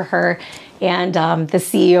basically for her. And the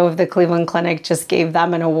CEO of the Cleveland Clinic just gave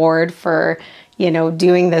them an award for,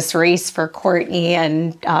 doing this race for Courtney.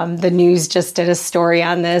 And the news just did a story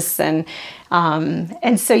on this. And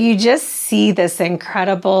so you just see this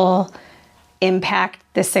incredible impact,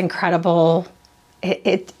 this incredible...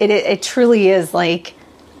 It truly is like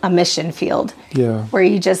a mission field where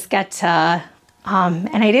you just get to,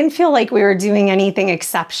 and I didn't feel like we were doing anything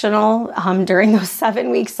exceptional during those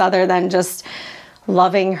 7 weeks other than just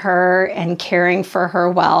loving her and caring for her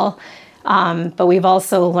well. But we've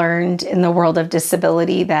also learned in the world of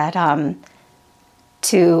disability that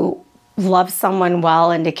to love someone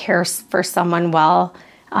well and to care for someone well,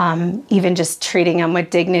 even just treating them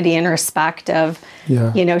with dignity and respect of,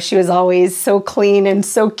 she was always so clean and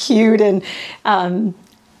so cute and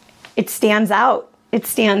it stands out. It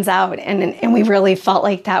stands out. And we really felt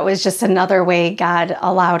like that was just another way God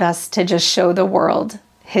allowed us to just show the world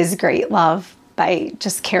his great love by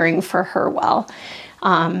just caring for her well.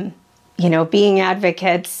 Being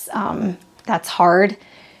advocates, that's hard.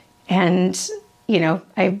 And,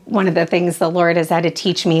 one of the things the Lord has had to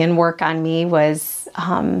teach me and work on me was,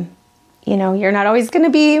 you're not always going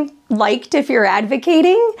to be liked if you're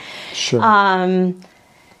advocating. Sure.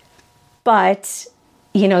 But,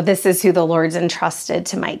 this is who the Lord's entrusted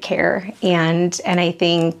to my care. And I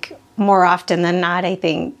think more often than not, I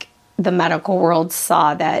think the medical world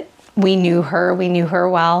saw that we knew her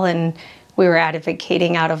well, and we were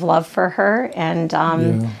advocating out of love for her. And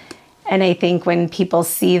I think when people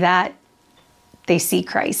see that, they see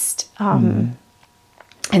Christ. And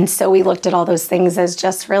so we looked at all those things as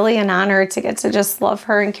just really an honor to get to just love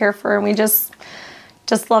her and care for her. And we just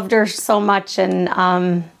loved her so much.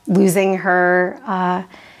 And losing her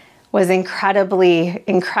was incredibly,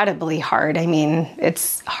 incredibly hard. I mean,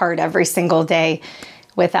 it's hard every single day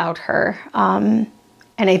without her. And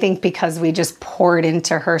I think because we just poured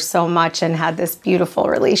into her so much and had this beautiful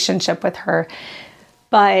relationship with her.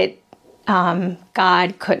 But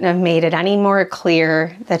God couldn't have made it any more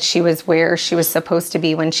clear that she was where she was supposed to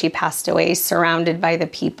be when she passed away, surrounded by the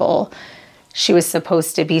people she was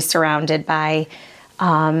supposed to be surrounded by.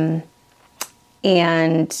 And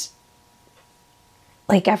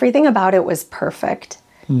like everything about it was perfect.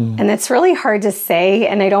 And it's really hard to say,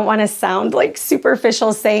 and I don't want to sound like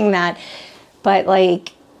superficial saying that, but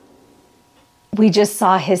like we just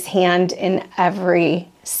saw his hand in every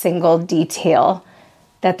single detail,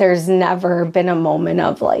 that there's never been a moment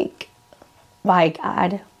of like, why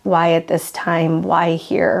God? Why at this time? Why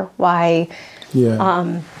here? Why?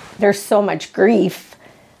 Yeah. There's so much grief,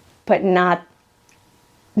 but not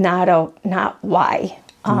why.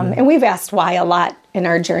 And we've asked why a lot in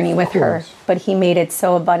our journey with her, but he made it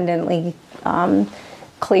so abundantly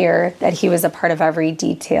clear that he was a part of every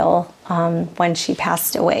detail when she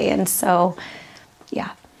passed away. And so,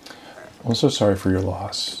 yeah. I'm so sorry for your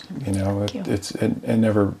loss. It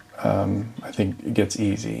never, I think it gets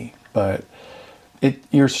easy, but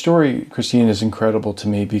your story, Christine, is incredible to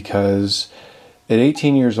me because at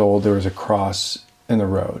 18 years old, there was a cross in the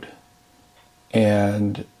road,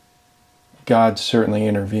 and God certainly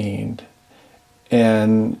intervened.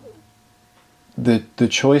 And the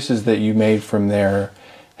choices that you made from there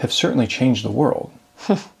have certainly changed the world.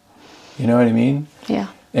 You know what I mean? Yeah.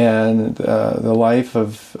 And the life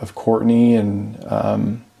of Courtney and,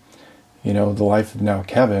 the life of now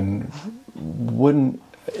Kevin wouldn't,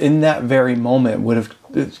 in that very moment, would have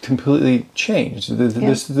completely changed.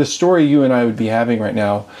 The story you and I would be having right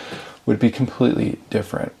now would be completely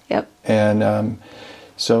different. Yep. And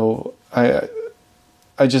so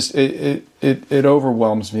I just, it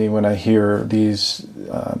overwhelms me when I hear these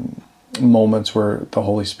moments where the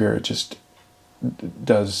Holy Spirit just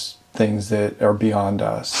does things that are beyond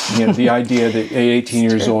us. The idea that at 18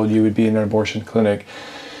 years old you would be in an abortion clinic,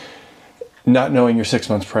 not knowing you're 6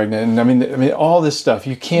 months pregnant, and I mean all this stuff.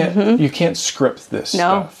 You can't script this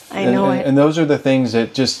stuff. I know it. And those are the things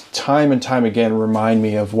that just time and time again remind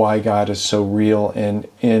me of why God is so real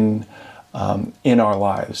in our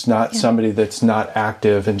lives. Not somebody that's not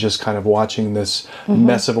active and just kind of watching this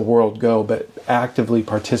mess of a world go, but actively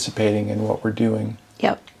participating in what we're doing.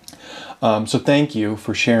 Yep. So thank you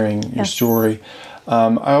for sharing your story.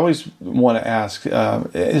 I always want to ask,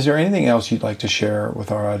 is there anything else you'd like to share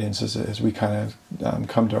with our audience as we kind of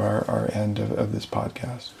come to our end of this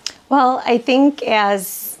podcast? Well, I think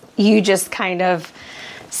as you just kind of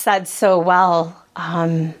said so well,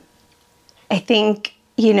 I think,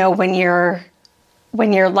 when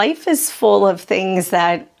your life is full of things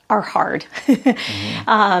that are hard,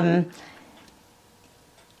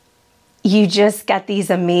 you just get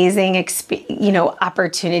these amazing,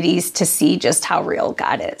 opportunities to see just how real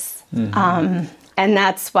God is. And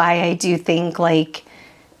that's why I do think like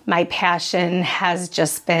my passion has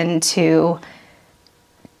just been to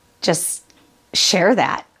just share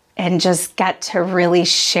that and just get to really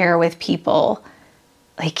share with people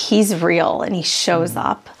like he's real and he shows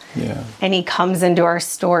up and he comes into our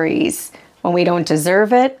stories when we don't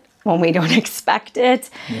deserve it, when we don't expect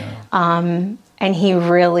it. And he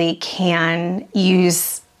really can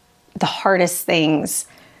use the hardest things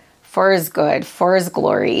for his good, for his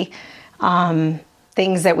glory,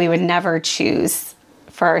 things that we would never choose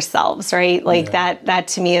for ourselves, right? Like that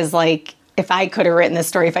to me is like, if I could have written this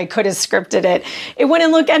story, if I could have scripted it, it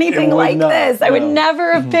wouldn't look anything like this. No. I would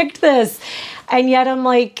never have picked this. And yet I'm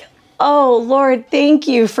like, oh, Lord, thank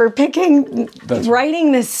you for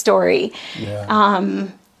writing this story. Yeah.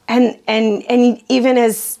 And even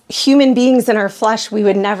as human beings in our flesh, we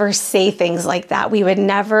would never say things like that. We would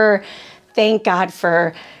never thank God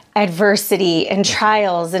for adversity and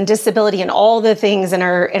trials and disability and all the things in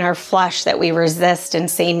our flesh that we resist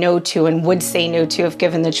and say no to and would say no to if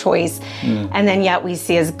given the choice. And then yet we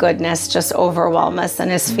see his goodness just overwhelm us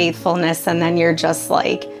and his faithfulness. And then you're just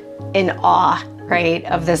like in awe, right,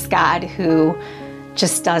 of this God who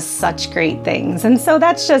just does such great things. And so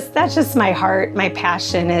that's just my heart. My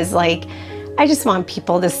passion is like, I just want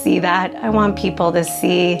people to see that. I want people to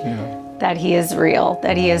see that he is real,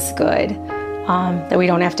 that he is good. That we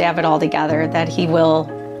don't have to have it all together, that he will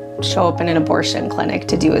show up in an abortion clinic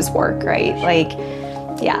to do his work, right? Like,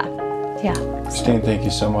 yeah. Christine, thank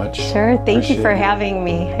you so much. Sure, thank you for having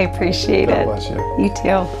me. I appreciate it. God bless you. You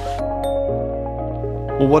too.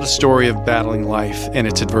 Well, what a story of battling life and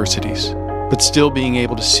its adversities, but still being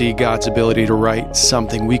able to see God's ability to write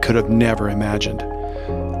something we could have never imagined.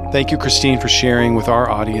 Thank you, Christine, for sharing with our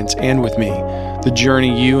audience and with me the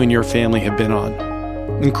journey you and your family have been on.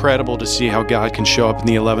 Incredible to see how God can show up in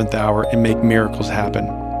the 11th hour and make miracles happen.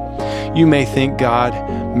 You may think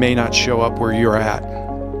God may not show up where you're at.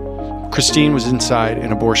 Christine was inside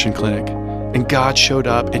an abortion clinic, and God showed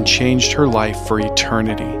up and changed her life for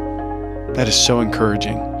eternity. That is so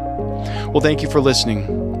encouraging. Well, thank you for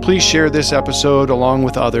listening. Please share this episode along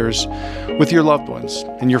with others, with your loved ones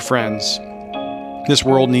and your friends. This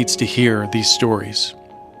world needs to hear these stories.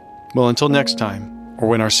 Well, until next time, or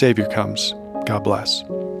when our Savior comes, God bless.